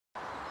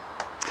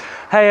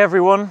Hey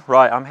everyone,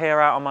 right, I'm here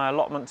out on my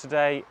allotment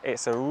today.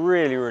 It's a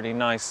really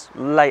nice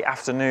late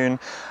afternoon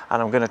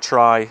and I'm going to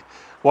try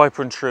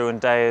Wiper and True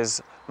and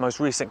Deya's most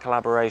recent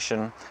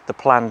collaboration, the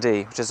Plan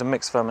D, which is a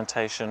mixed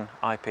fermentation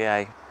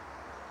IPA.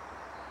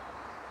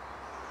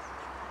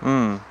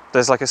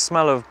 There's like a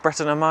smell of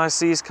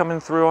Brettanomyces coming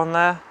through on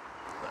there,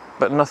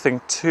 but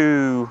nothing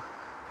too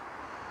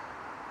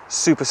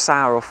super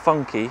sour or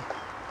funky. You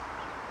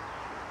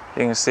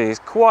can see it's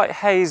quite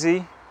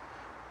hazy.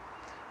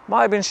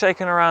 Might have been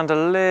shaken around a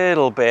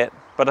little bit,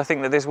 but I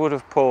think that this would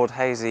have poured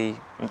hazy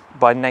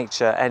by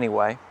nature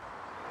anyway.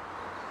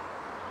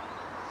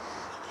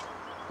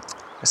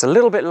 It's a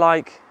little bit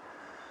like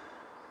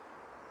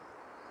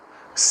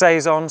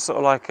Saison, sort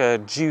of like a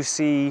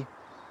juicy,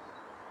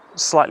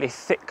 slightly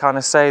thick kind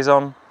of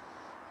Saison,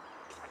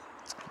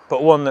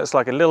 but one that's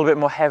like a little bit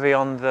more heavy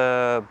on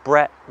the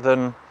Brett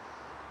than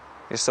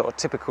your sort of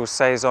typical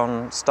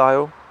Saison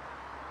style.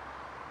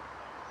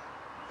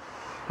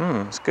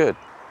 It's good.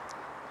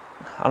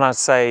 And I'd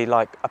say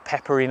like a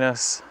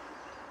pepperiness.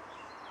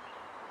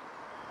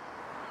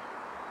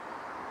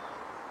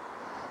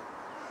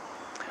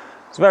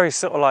 It's very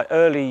sort of like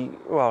early,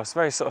 well, it's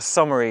very sort of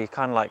summery,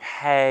 kind of like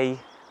hay.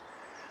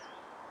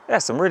 Yeah,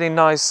 some really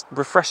nice,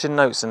 refreshing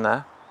notes in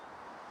there.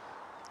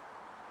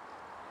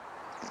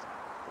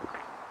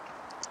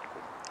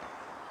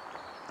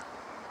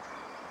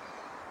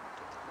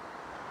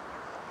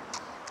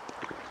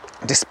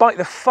 Despite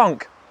the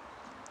funk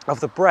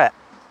of the Brett,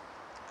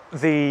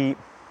 the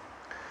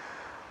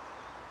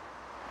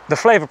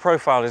flavour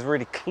profile is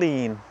really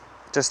clean.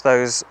 Just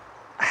those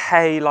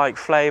hay-like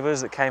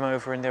flavours that came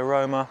over in the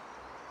aroma.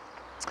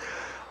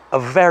 A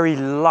very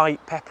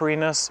light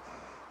pepperiness,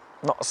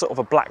 not sort of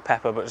a black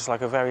pepper, but just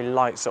like a very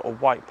light sort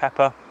of white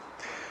pepper.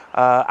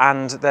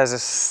 And there's a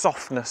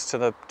softness to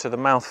the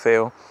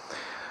mouthfeel.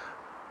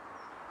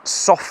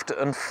 Soft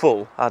and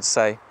full, I'd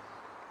say.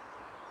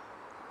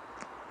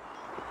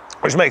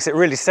 Which makes it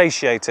really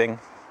satiating,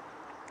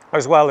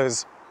 as well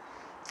as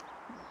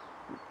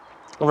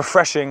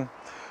refreshing,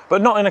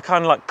 but not in a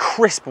kind of like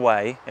crisp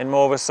way, in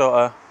more of a sort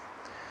of,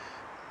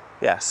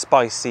 yeah,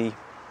 spicy,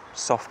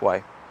 soft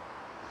way,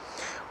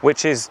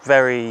 which is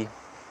very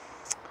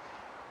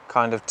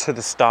kind of to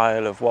the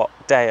style of what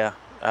Deya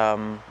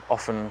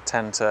often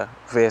tend to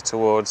veer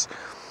towards.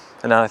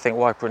 And then I think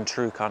Wiper and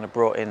True kind of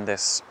brought in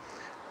this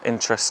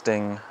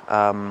interesting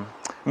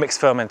mixed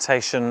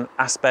fermentation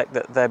aspect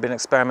that they've been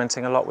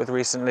experimenting a lot with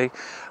recently.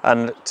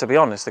 And to be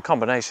honest, the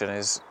combination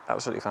is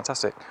absolutely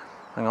fantastic.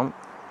 Hang on.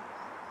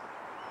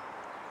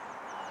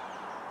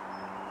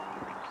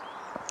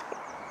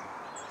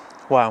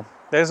 Wow,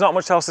 there's not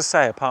much else to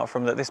say apart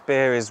from that this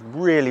beer is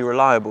really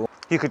reliable.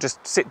 You could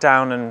just sit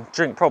down and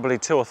drink probably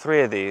 2 or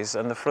 3 of these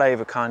and the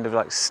flavour kind of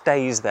like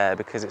stays there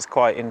because it's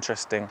quite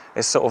interesting.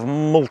 It's sort of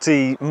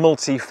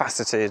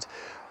multi-faceted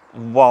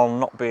while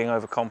not being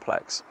over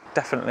complex.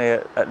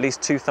 Definitely at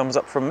least 2 thumbs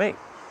up from me.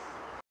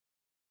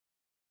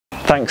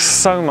 Thanks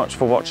so much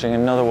for watching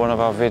another one of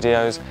our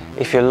videos.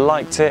 If you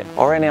liked it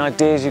or any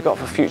ideas you've got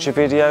for future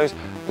videos,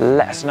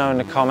 let us know in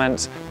the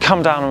comments.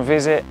 Come down and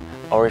visit,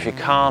 or if you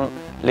can't,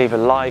 leave a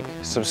like,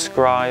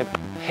 subscribe,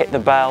 hit the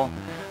bell,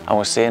 and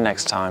we'll see you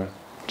next time.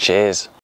 Cheers.